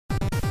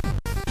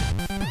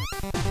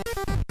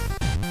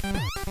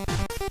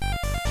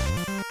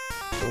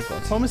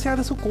Warum ist ja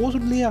alles so groß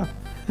und leer?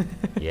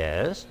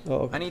 Yes?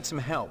 Oh, I need some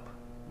help.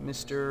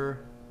 Mr.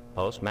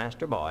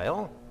 Postmaster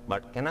Boyle,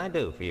 what can I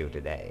do for you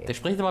today? Der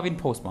spricht aber wie ein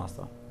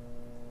Postmaster.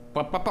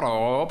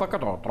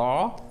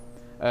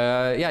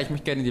 Ja, ich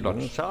möchte gerne in die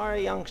Lodge.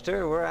 Sorry,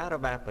 youngster, we're out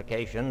of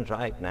applications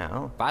right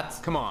now.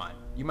 Was? Come on.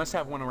 You must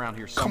have one around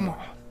here somewhere.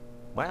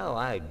 Well,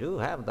 I do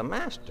have the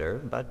master,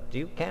 but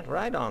you can't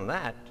write on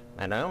that.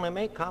 And I only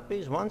make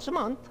copies once a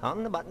month,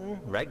 on the button,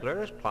 regular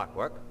as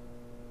clockwork.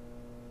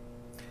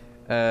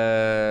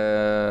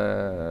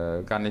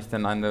 Kann ich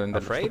denn eine in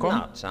der Lodge Afraid bekommen?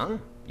 not, son.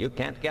 You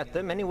can't get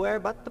them anywhere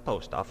but the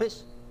post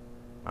office.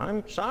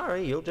 I'm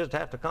sorry, you'll just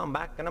have to come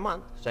back in a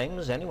month, same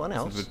as anyone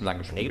else. wird ein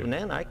langes And Spiel. even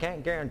then, I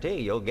can't guarantee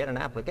you'll get an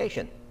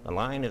application. The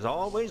line is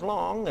always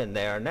long, and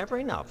there are never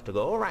enough to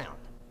go around.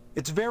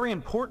 It's very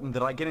important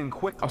that I get in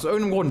quick. Aus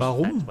irgendeinem Grund.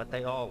 That's what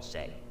they all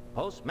say.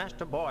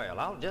 Postmaster Boyle,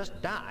 I'll just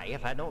die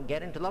if I don't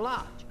get into the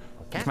lodge.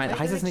 Ich meine,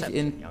 heißt es nicht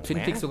in Twin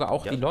Peaks sogar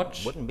auch die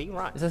Lodge? Wouldn't be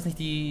right. Ist das nicht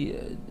die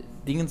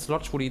Dingens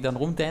Lodge, wo die dann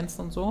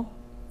rumdancen und so?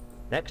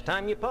 Next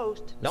time you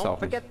post, Ist don't auch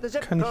forget the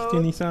zip Kann ich dir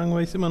code. nicht sagen,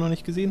 weil ich es immer noch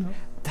nicht gesehen habe.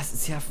 Das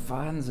ist ja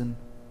Wahnsinn.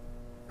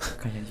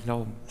 Kann ich ja nicht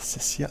glauben. das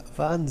ist ja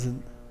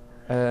Wahnsinn.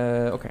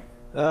 Okay.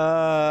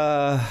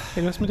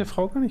 Hey, du hast mit der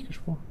Frau gar nicht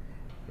gesprochen.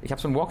 Ich habe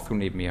so ein Walkthrough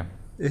neben mir.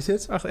 Ist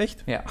jetzt? Ach,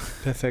 echt? Ja.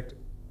 Perfekt.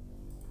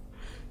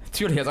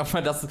 Natürlich, also auch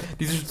mal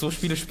diese so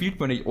Spiele spielt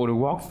man nicht ohne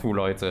Walkthrough,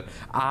 Leute.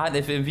 A, ein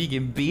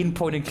FMV-Game, B, ein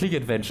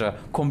Point-and-Click-Adventure.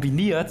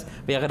 Kombiniert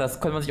wäre das,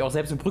 könnte man sich auch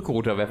selbst eine Brücke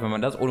runterwerfen, wenn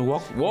man das ohne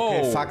Walkthrough... Wow!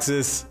 Okay,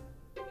 Faxis.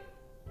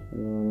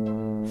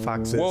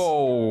 Faxis.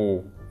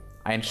 Wow!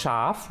 Ein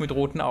Schaf mit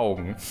roten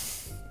Augen.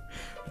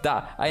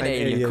 Da, ein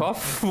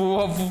Alien-Kopf.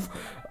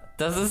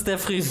 Das ist der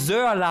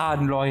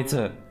Friseurladen,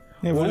 Leute.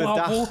 Ja,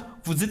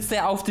 Wo sitzt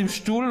er auf dem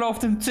Stuhl oder auf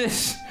dem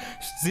Tisch?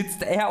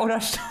 Sitzt er oder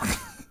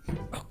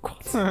Oh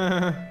Gott.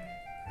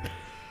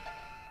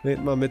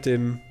 Red mal mit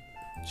dem...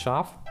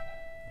 Schaf?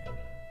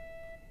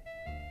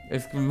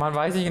 Man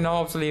weiß nicht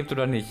genau, ob es lebt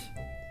oder nicht.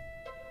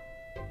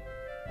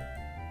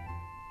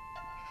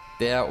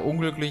 Der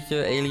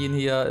unglückliche Alien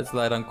hier ist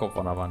leider ein Kopf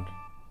an der Wand.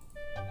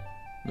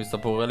 Mr.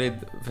 Porelli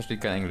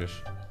versteht kein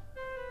Englisch.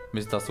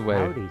 Mr.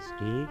 Swell. Howdy,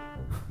 Steve.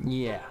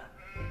 Yeah.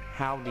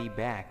 Howdy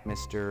back,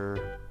 Mr.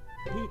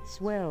 It's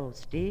swell,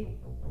 Steve.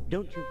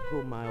 Don't you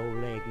pull my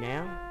old leg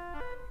now.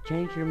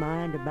 Change your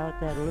mind about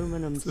that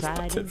aluminum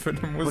siding?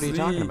 What are you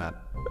talking about?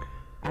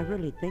 I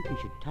really think you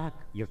should talk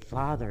your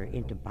father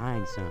into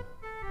buying some.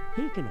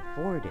 He can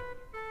afford it.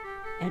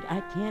 And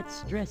I can't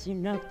stress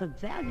enough the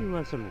value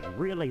of some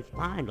really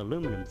fine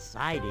aluminum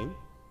siding.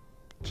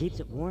 Keeps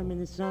it warm in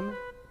the summer,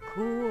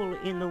 cool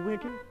in the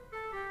winter,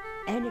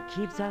 and it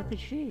keeps out the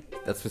sheep.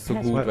 Das ist so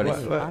gut, weil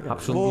ich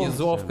hab schon mir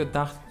so oft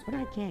gedacht, But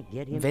I can't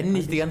get him wenn to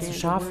nicht die ganzen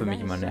understand a Schafe word mich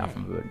I immer say.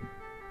 nerven würden.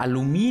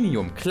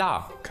 Aluminium,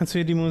 klar. Kannst du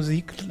hier die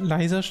Musik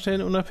leiser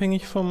stellen,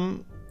 unabhängig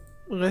vom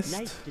Rest?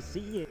 Nice to see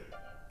you.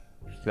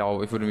 Ich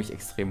glaube, ich würde mich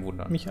extrem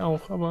wundern. Mich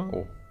auch, aber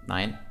Oh,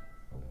 nein.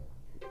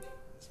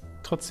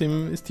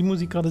 trotzdem ist die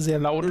Musik gerade sehr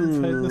laut im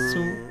Verhältnis zu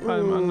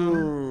allem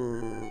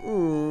anderen.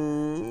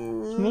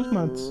 Was ist denn los,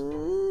 Mats?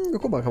 Ja,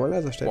 guck mal, kann man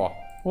leiser stellen. Boah.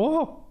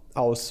 Oh,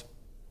 Aus.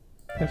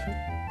 perfekt.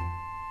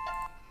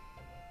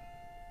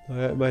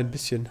 Naja, immer ein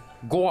bisschen.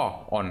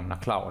 Gore on, na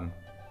klar on.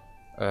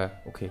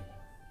 Okay.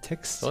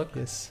 Text. Zurück.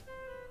 Yes.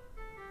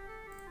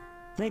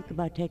 Think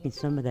about taking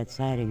some of that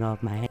siding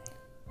off my head.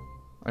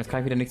 Und jetzt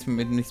kann ich wieder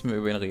nichts mehr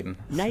über ihn reden.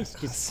 Nice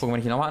to Gucken, wenn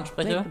ich ihn nochmal think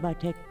anspreche. about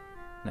taking.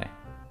 Nee.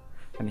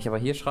 Wenn ich aber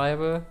hier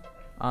schreibe,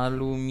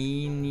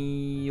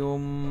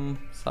 Aluminium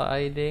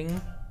Siding.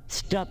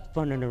 Stop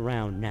funning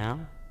around now.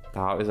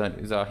 Da ist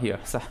er hier.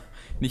 Ist er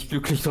nicht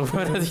glücklich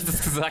darüber, dass ich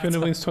das gesagt Ich finde habe.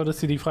 übrigens toll, dass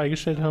sie die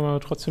freigestellt haben, aber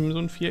trotzdem so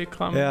ein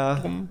Viereckkram Ja.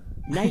 drum.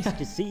 Nice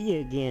to see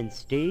you again,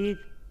 Steve.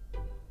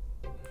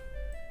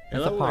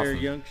 It's a Hello there, possum.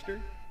 youngster.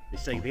 They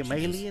say them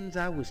aliens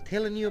I was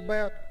telling you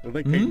about, well,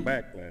 they came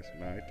back last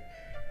night.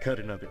 Cut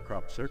another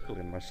crop circle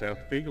in my south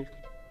field.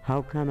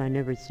 How come I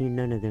never seen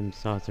none of them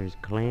saucers,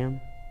 Clam?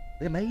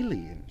 Them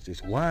aliens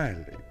is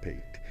wily,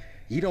 Pete.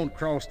 You don't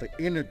cross the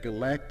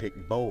intergalactic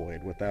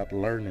void without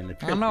learning the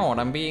I know, and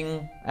I'm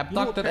being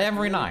abducted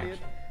every night.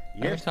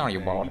 Let me Yes, tell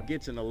you about he it.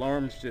 gets an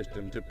alarm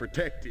system to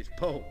protect his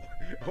pole.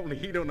 Only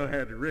he don't know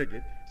how to rig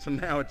it, so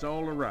now it's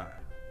all awry.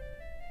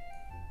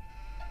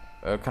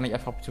 Kann ich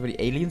einfach über die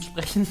Aliens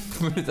sprechen?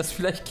 Würde das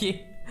vielleicht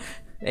gehen?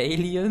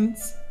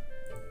 Aliens?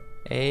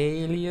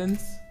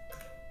 Aliens?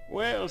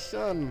 Well,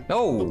 son,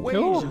 No. the ways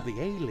No. of the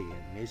alien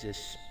is a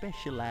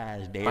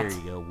specialized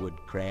area of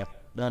woodcraft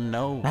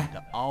unknown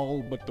to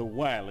all but the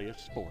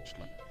wiliest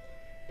sportsmen.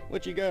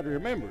 What you gotta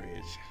remember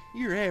is,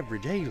 your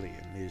average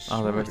alien is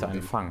Ah, der möchte smarter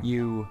einen than- fangen.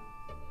 You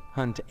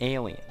hunt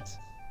aliens.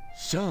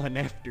 Son,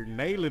 after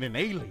nailing an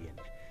alien,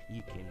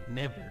 you can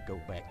never go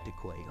back to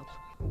quail.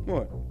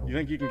 What? You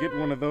think you can get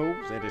one of those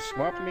at a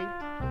swap meet?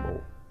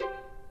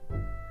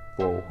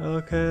 Wow.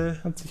 Okay.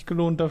 Hat sich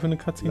gelohnt, dafür eine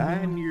Cutscene zu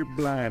Line machen. your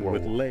blind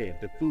with lead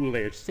to fool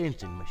their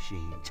sensing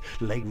machines.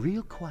 Lay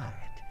real quiet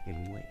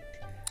and wait.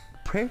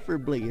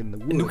 Preferably in the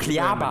woods. around the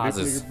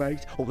Nuklearbasis. nuclear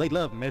base. Oh, they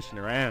love messing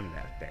around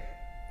out there.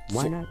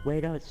 Why not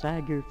wait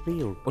outside your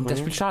field? Und das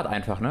Spiel Clint? startet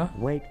einfach, ne?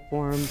 Wait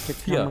for him to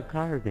Hier. come a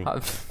carving.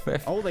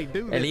 Oh, they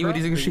do. Erlebe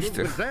diese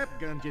Geschichte. With zap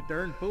guns, you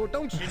darn fool.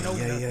 Don't you know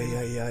nothing?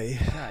 Eieieiei.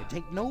 Besides,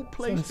 ain't no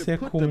place sehr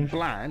to put komisch. the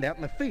blind out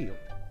in the field.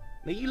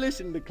 Now you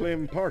listen to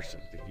Clem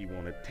Parsons if you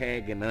want to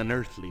tag an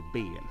unearthly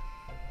being.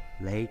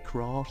 They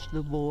cross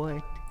the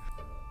void.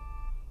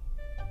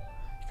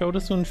 Ich glaube,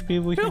 das ist so ein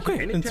Spiel, wo ich mich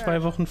in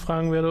 2 Wochen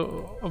fragen werde,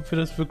 ob wir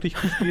das wirklich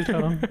gespielt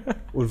haben.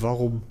 Und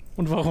warum?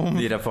 Und warum.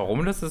 Nee, der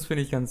Warum das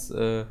finde ich ganz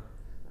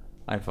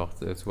einfach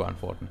zu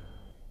beantworten.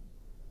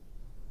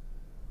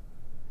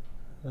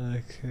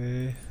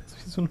 Okay. Das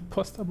ist wie so eine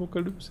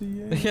Postapokalypse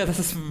hier. Ja, das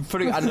ist eine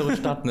völlig andere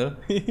Stadt, ne?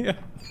 Ja.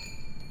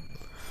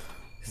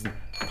 Das ist ein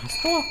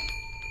Pastor?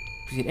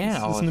 Wie sieht er denn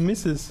Das aus? ist eine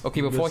Mrs.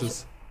 Okay, bevor ich...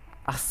 Mrs.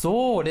 Ach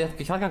so,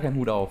 ich hat gar keinen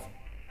Hut auf.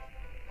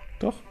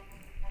 Doch.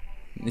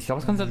 Ich glaube,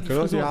 es kann die Können auch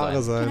die Frisur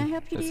Haare sein. Can I sein.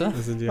 help you, Ist dear? er?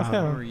 Das sind die Ach Haare.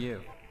 ja. Who are you?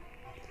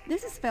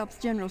 This is Phelps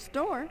General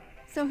Store.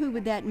 So who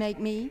would that make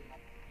me?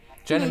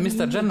 Mr. Maybe you need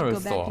to General go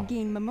back Store. to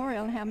Dean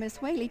Memorial and have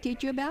Miss Whaley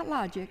teach you about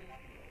logic.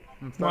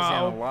 I'm fuzzy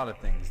on Wow. a lot of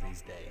things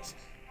these days.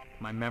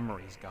 My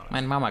memory's gone.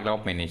 Meine Mama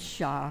glaubt mir nicht.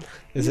 Shaw.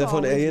 Ist you er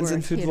von always Aliens were a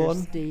entführt kidder,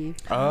 worden? Steve.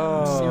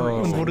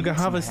 Oh. Und wurde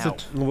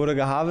geharvestet. Und wurde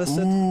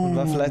geharvestet und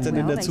war vielleicht dann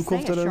in der Well, they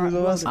Zukunft say a oder irgendwie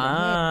shark sowas? will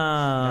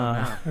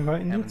Ah. Er war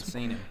in der Haven't Zukunft.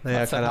 seen him.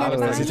 Naja, keine Hat er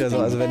Ahnung, das sieht ja so,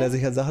 also wenn er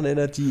sich an Sachen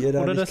erinnert, die ihr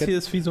da Oder nicht das hier kennt.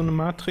 ist wie so eine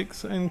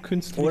Matrix, ein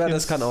künstliches... Oder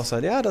das kann auch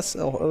sein. Ja, das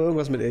ist auch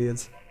irgendwas mit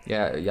Aliens.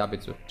 Ja, ja,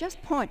 bitte. Just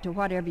point to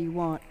whatever you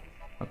want.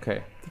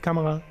 Okay. Die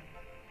Kamera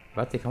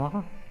Was, die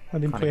Kamera?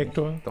 an dem Kann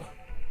Projektor. Ich nicht.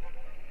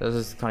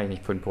 Doch. Kann ich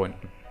nicht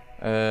pinpointen.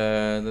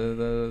 Okay.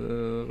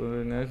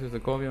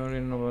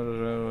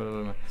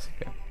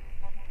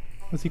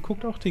 Also sie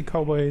guckt auch die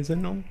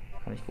Cowboy-Sendung.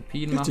 Kann ich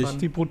Kopien Richtig. machen?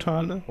 Die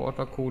brutale.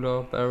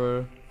 Watercooler,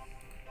 Barrel,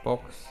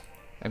 Box,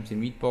 MC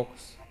Meat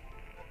Box.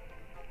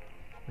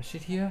 Was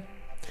steht hier?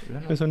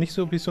 Ich weiß auch nicht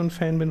so, ob ich so ein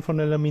Fan bin von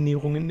der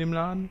Laminierung in dem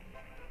Laden.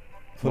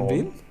 Von Warum?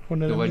 wem? Von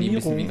der Nur weil die ein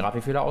bisschen wie ein Laminierung.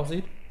 Grafikfehler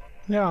aussieht?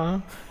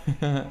 Ja.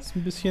 Ist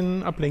ein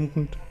bisschen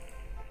ablenkend.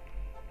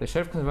 Der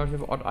Shelf converted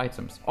with odd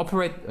items.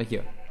 Operate.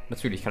 Hier.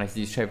 Natürlich kann ich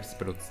die Shelves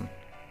benutzen.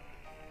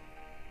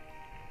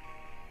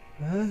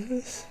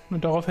 Was?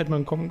 Und darauf hätte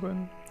man kommen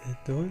können.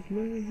 Adult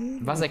Magazine?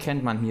 Was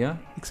erkennt man hier?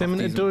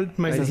 Examine Auf diesem- Adult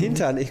Ein Magazine.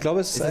 Hintern. Ich glaube,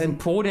 es Ist ist das ein ein...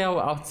 Po, der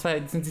auf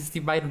zwei. Sind es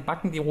die beiden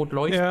Backen, die rot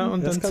leuchten? Ja,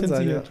 und Das dann kann sein,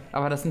 zensiert.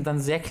 Aber das sind dann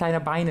sehr kleine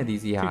Beine, die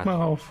sie Klick hat. mal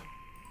rauf.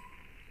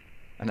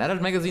 An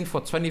adult magazine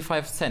for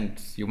 25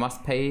 cent. You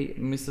must pay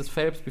Mrs.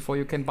 Phelps before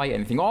you can buy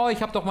anything. Oh,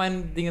 ich hab doch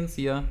mein Dingens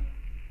hier.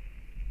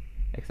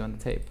 Examine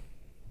the tape.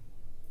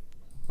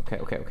 Okay.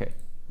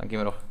 Dann gehen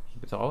wir doch hier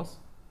bitte raus.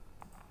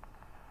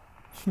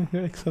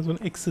 Ja, extra so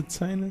ein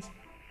Exit-Sign ist.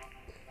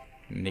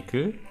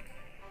 Nickel.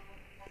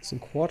 Das ist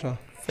ein Quarter.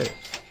 Phelps.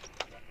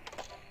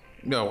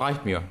 Ja,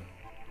 reicht mir.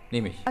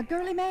 Nehme ich. A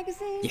girly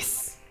magazine?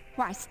 Yes.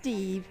 Why,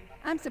 Steve,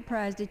 I'm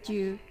surprised at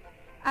you.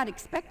 I'd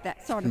expect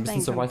that sort Ein of bisschen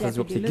thing so from weit, dass es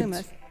Deputy überhaupt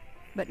hier Loomis,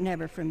 but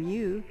never from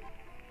you.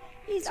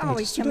 He's So,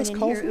 always möchtest du coming das in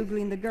here kaufen?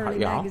 oogling the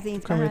girly Ja.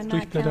 magazines Können wir behind jetzt my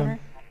durchblättern.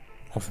 counter.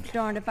 Hoffentlich.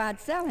 Darned if I'd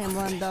sell him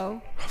one,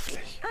 though.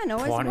 Hoffentlich. I know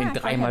his Porn in wife,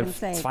 for heaven's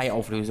sake. 3x2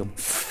 Auflösung.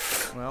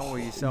 Well, will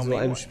you In sell so me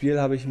einem one? Spiel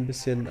habe ich ein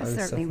bisschen I Angst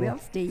certainly will, davor.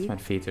 Das ist Steve. mein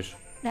Fetisch.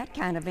 That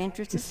kind of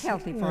interest is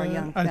healthy for a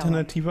young fella.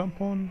 Alternativer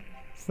Porn.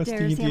 Was die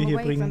Stares dir him hier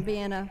away from bringen.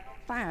 being a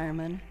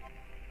fireman.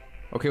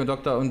 Okay, und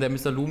der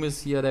Mr.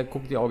 Loomis hier, der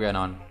guckt die auch gerne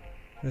an.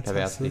 Jetzt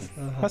Pervers hast du's.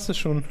 Aha. Hast du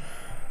schon.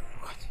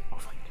 Oh Gott,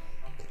 aufregend.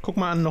 Guck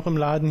mal an, noch im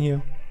Laden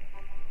hier.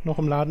 Noch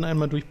im Laden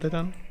einmal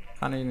durchblättern.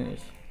 Kann ich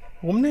nicht.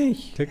 Warum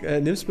nicht? Klick,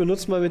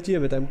 benutzt mal mit dir,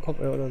 mit deinem Kopf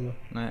oder so.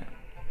 Nee.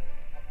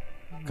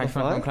 Kann ich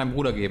Nochmal? meinem kleinen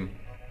Bruder geben.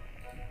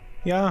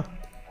 Ja.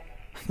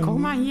 Guck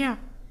mal hier.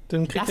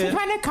 Dann kriegt er,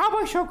 meine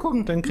Cowboy-Show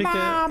gucken. dann kriegt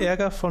er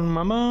Ärger von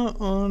Mama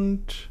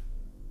und...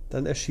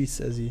 Dann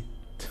erschießt er sie.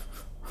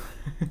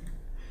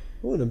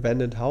 Oh, ein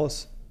Abandoned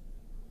House.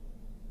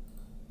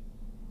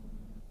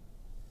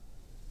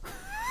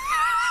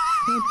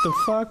 What the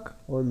fuck?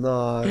 Oh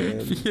nein.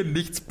 Hier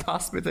nichts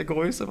passt mit der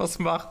Größe. Was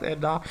macht er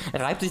da?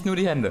 Er reibt sich nur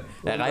die Hände.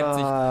 Er reibt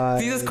nein.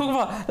 sich. Guck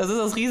mal, das ist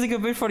das riesige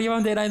Bild von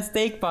jemandem, der in ein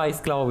Steak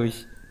beißt, glaube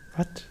ich.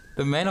 Was?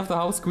 The man of the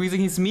house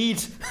squeezing his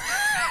meat.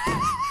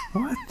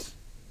 What?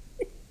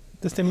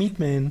 Das ist der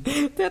Meatman.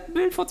 Der hat ein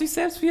Bild von sich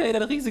selbst, wie er in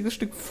ein riesiges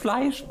Stück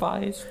Fleisch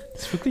beißt.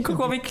 Das ist wirklich Guck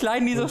mal, wie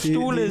klein dieser Und die-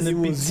 Stuhl die- ist. eine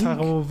Musik.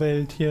 bizarre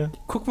Welt hier.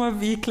 Guck mal,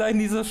 wie klein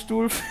dieser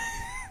Stuhl ist.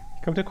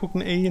 Ich glaube, der guckt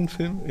einen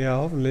Alien-Film. Ja,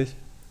 hoffentlich.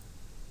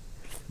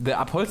 The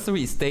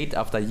upholstery is dated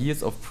after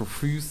years of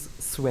profuse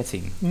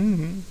sweating.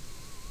 Mhm.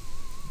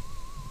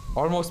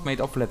 Almost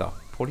made of leather.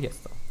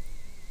 Polyester.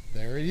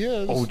 There he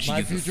is, Oh, my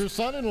Jesus. future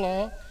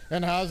son-in-law.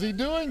 And how's he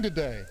doing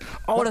today?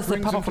 Oh, What das ist der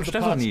brings Papa him von to the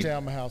Stephanie.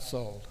 Potsdam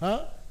household, huh?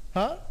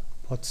 Huh?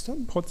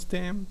 Potsdam?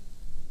 Potsdam.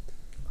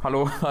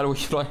 Hallo,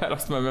 ich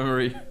lost my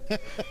memory.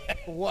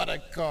 What a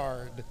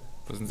card.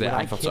 Das sind sehr Would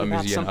I einfach kid zu about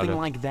amüsieren, something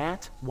alle. like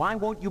that? Why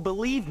won't you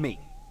believe me?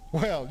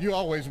 Well, you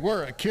always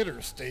were a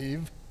kidder,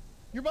 Steve.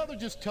 Your mother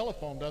just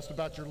telephoned us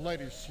about your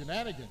latest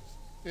shenanigans.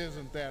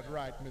 Isn't that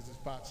right, Mrs.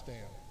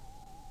 Potsdam?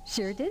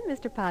 Sure did,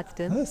 Mr.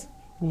 Potsdam. Was?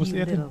 Wo ist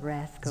er denn? Little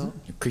rascal.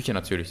 Die Küche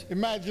natürlich.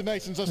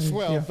 Imagination's a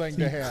swell Ja, thing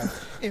to have,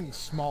 in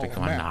small Da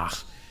kann man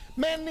amounts.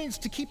 Man needs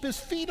to keep his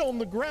feet on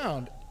the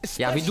ground,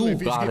 Ja, wie du especially if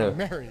he's gerade. getting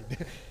married.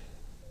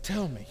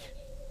 Tell me,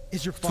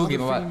 is your father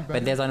Zugeben, feeling aber better?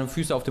 wenn der seine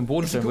Füße auf den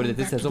Boden stellen würde,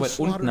 das ist ja so weit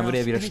unten, dann würde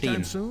er wieder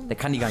stehen. Der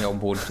kann die gar nicht auf den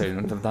Boden stellen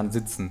und dann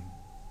sitzen.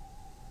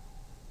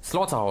 I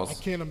Slaughterhouse.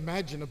 can't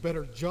imagine a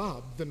better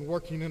job than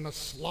working in a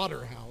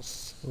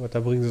slaughterhouse. Aber da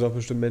bringen sie doch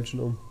bestimmt Menschen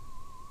um.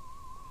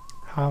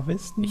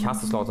 Harvesten? Ich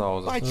hasse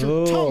Slaughterhouse. Bite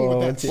your tongue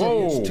with that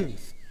Whoa. serious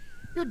tooth.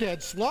 Your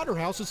dad's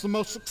slaughterhouse is the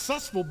most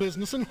successful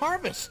business in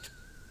Harvest.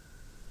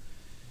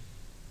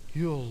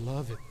 You'll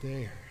love it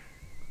there.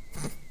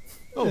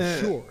 Oh,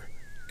 sure.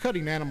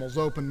 Cutting animals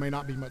open may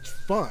not be much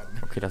fun.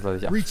 Okay, das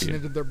lasse ich Reaching abspielen.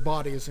 into their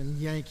bodies and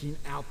yanking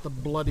out the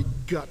bloody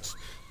guts,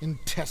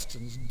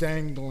 intestines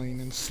dangling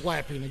and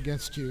slapping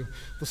against you,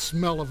 the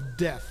smell of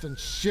death and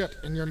shit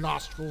in your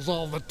nostrils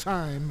all the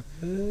time.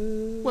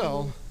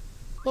 Well,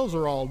 those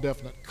are all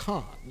definite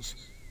cons.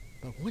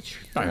 But once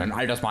Nein,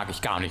 all das mag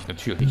ich gar nicht,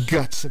 natürlich.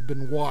 guts have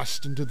been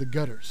washed into the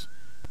gutters,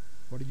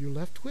 what are you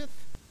left with?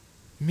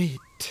 Meat.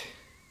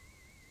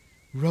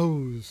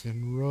 Rows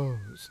and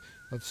rows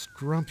of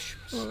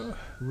scrumptious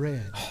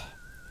red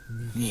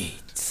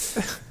Meat.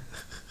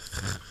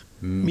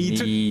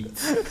 Meat.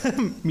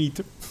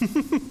 Meat.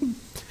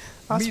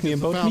 Ask Meat me is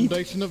the about meat.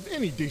 foundation of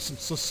any decent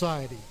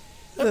society.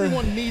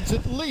 Everyone needs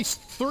at least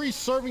 3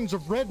 servings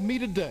of red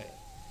meat a day.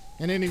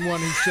 And anyone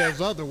who says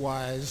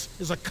otherwise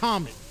is a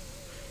commie.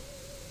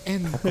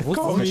 And Wusste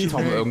Tom married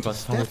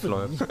irgendwas falsch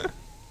Stephanie, läuft.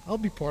 I'll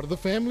be part of the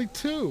family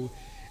too.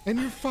 And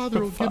your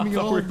father will give me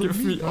all the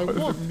meat I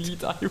want.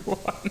 meat I want.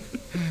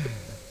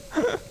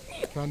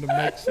 Kind of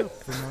makes up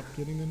for not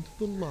getting into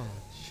the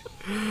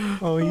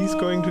lodge. Oh, he's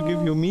going to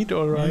give you meat,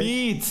 alright.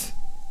 Meat!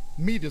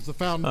 Meat is the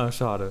foundation. Ah,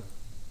 schade.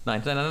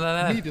 Nein, nein, nein,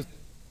 nein, Meat nein. is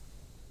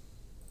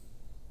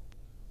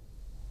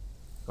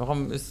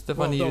Warum ist Well,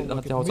 Stephanie, don't hat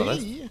look die at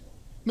Hausarrest? me.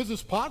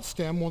 Mrs.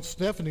 Potsdam wants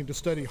Stephanie to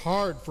study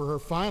hard for her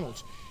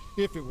finals.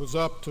 If it was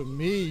up to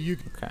me, you...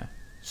 Okay.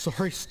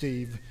 Sorry,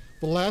 Steve.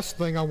 The last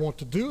thing I want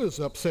to do is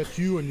upset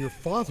you and your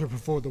father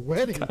before the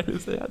wedding.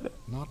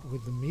 Not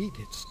with the meat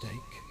at stake.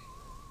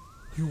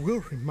 You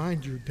will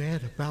remind your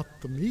dad about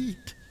the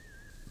meat.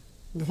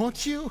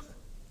 Won't you?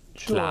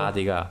 Klar,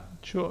 Digga.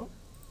 Sure.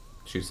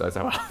 Tschüss,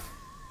 also aber.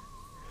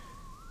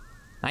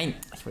 Nein,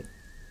 ich will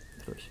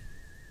durch.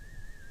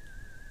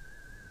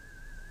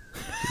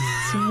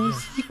 Diese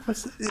Musik,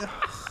 was... Ja.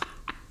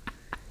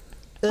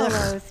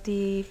 Hello,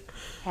 Steve.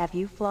 Have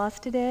you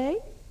flossed today?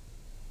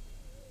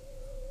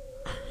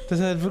 Das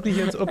ist halt wirklich,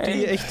 als ob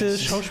die echte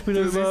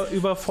Schauspieler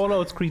über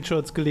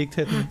Fallout-Screenshots gelegt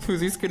hätten. Du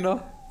siehst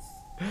genau...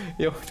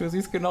 Jo, du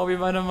siehst genau wie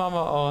meine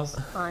Mama aus.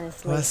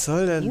 Honestly, Was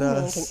soll denn you men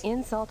das? can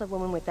insult a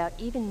woman without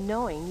even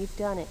knowing you've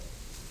done it.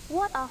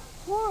 What a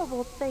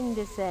horrible thing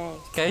to say.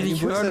 Kann ich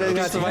nicht hören, du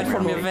bist so weit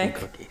von mir weg.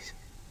 Cookies.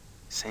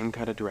 Same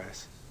cut of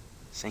dress.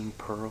 Same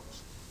pearls.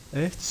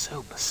 Echt?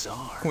 So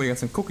bizarre. Guck mal, die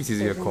ganzen Cookies, die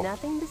sie hier There's kocht.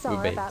 nothing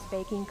bizarre Baked. about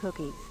baking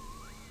cookies.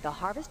 The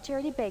Harvest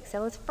Charity Bake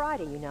Sale is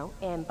Friday, you know,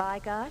 and by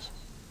gosh,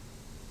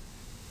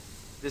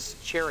 This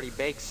charity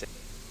bake sale.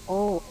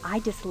 oh, I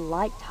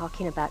dislike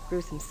talking about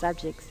gruesome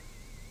subjects.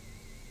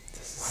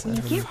 When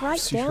you get right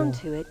Psycho. down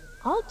to it,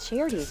 all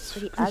charity is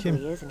pretty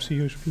ugly, isn't it?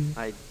 Psychospiel.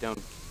 I don't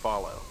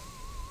follow.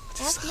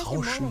 Ask Mr.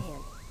 Monahan.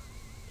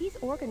 He's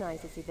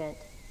organized this event.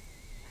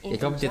 Ich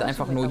glaube, die hat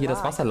einfach nur hier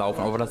das Wasser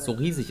laufen, aber weil das so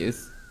riesig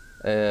ist.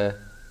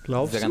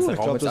 Glaubst Dieser du? ganze Ich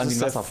Raum glaube, ist an das wie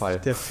ist ein Wasserfall.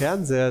 der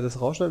Fernseher,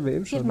 das Rauschen hatten wir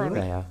eben schon, Give my oder?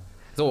 Ja, ja.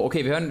 So,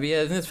 okay,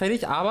 wir sind jetzt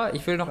fertig, aber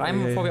ich will noch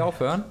einmal, bevor wir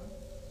aufhören,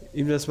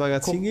 Ihm das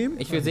Magazin geben?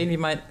 ich will sehen, wie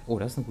mein... Oh,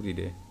 das ist eine gute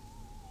Idee.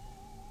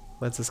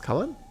 Meinst du, das kann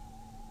man?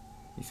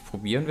 Ist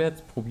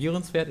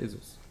probierenswert ist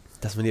es.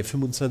 Dass man hier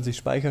 25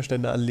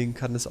 Speicherstände anlegen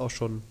kann, ist auch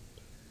schon...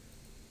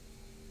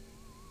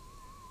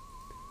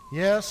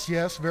 Yes,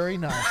 yes, very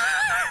nice.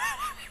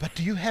 But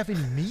do you have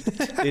any meat?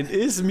 It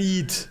is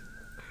meat!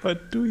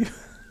 What do you...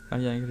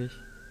 Kann ich eigentlich...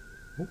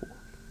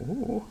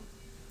 Oh.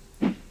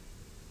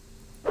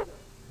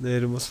 Nee,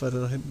 du musst weiter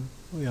nach hinten.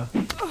 Oh ja.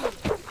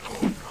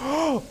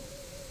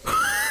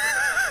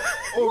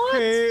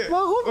 Okay,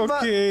 Warum?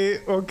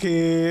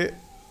 okay.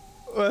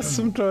 Was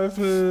zum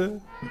Teufel?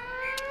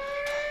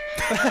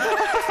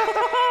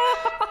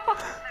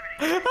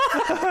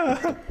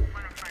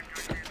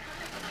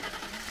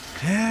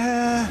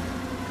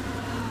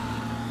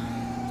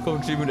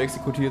 Kommt Jim und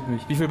exekutiert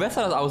mich. Wie viel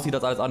besser das aussieht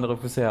als alles andere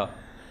bisher.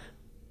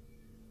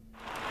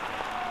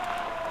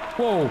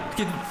 Wow,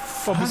 geht...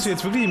 Oh, bist du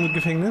jetzt wirklich im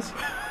Gefängnis?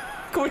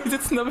 Guck mal, die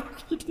sitzen da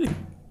wirklich.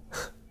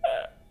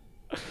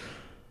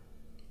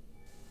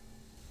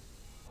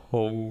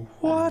 Holy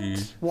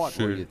What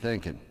were you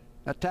thinking?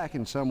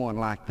 Attacking someone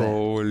like that?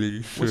 Holy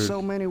With shit.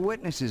 so many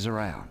witnesses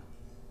around.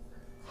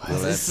 Well,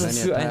 Was that's ist das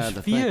plenty für of ein time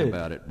to Spiel? think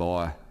about it,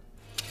 boy.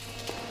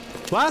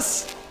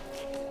 Was?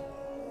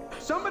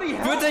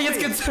 Wird er jetzt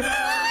getötet?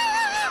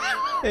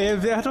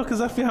 Ey, wer hat doch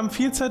gesagt, wir haben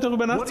viel Zeit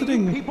darüber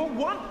nachzudenken. people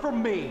want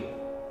from me?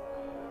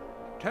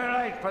 Too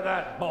late for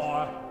that,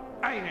 boy.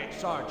 Ain't it,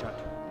 Sergeant?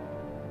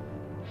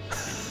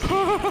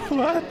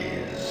 What?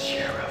 Is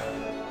Sheriff.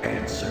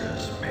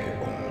 Answers may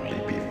only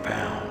be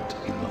found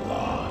in the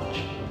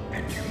lodge,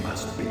 and you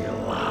must be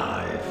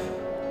alive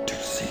to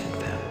seek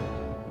them.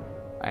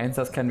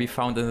 Answers can be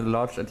found in the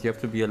lodge and you have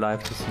to be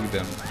alive to see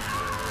them.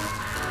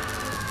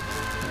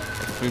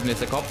 Drüben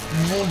ist der Kopf.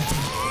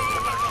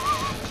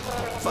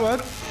 What?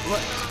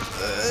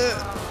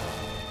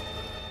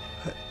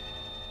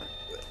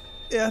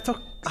 Er hat doch...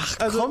 Ach,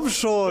 also, komm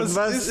schon.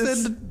 Was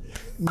ist denn...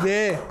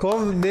 Nee,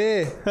 komm,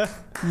 nee.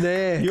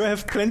 Nee. You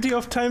have plenty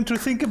of time to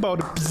think about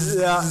it.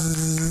 Ja.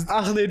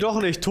 Ach nee,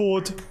 doch nicht.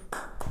 Tot.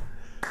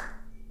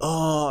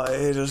 Oh,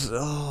 ey, das...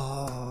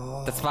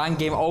 Oh. Das war ein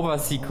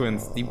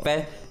Game-Over-Sequence.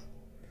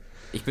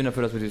 Ich bin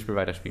dafür, dass wir dieses Spiel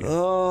weiterspielen.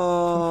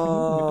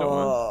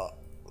 Oh.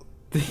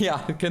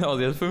 Ja, genau,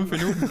 sie hat 5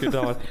 Minuten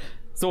gedauert.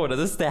 So, das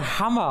ist der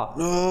Hammer.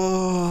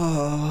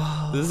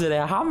 Das ist ja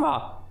der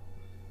Hammer.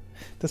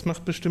 Das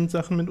macht bestimmt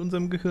Sachen mit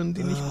unserem Gehirn,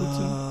 die nicht gut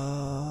sind.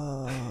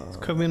 Das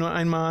können wir nur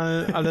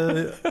einmal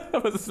alle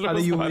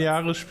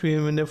Jubeljahre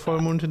spielen, wenn der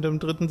Vollmond hinterm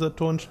 3.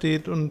 Saturn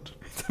steht und...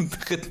 Dem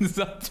 3.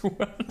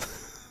 Saturn.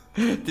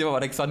 Der war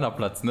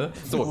Alexanderplatz, ne?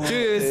 So, tschüss.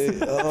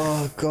 Ey,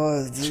 oh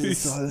Gott, das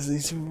Tschüss. ist alles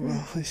nicht so...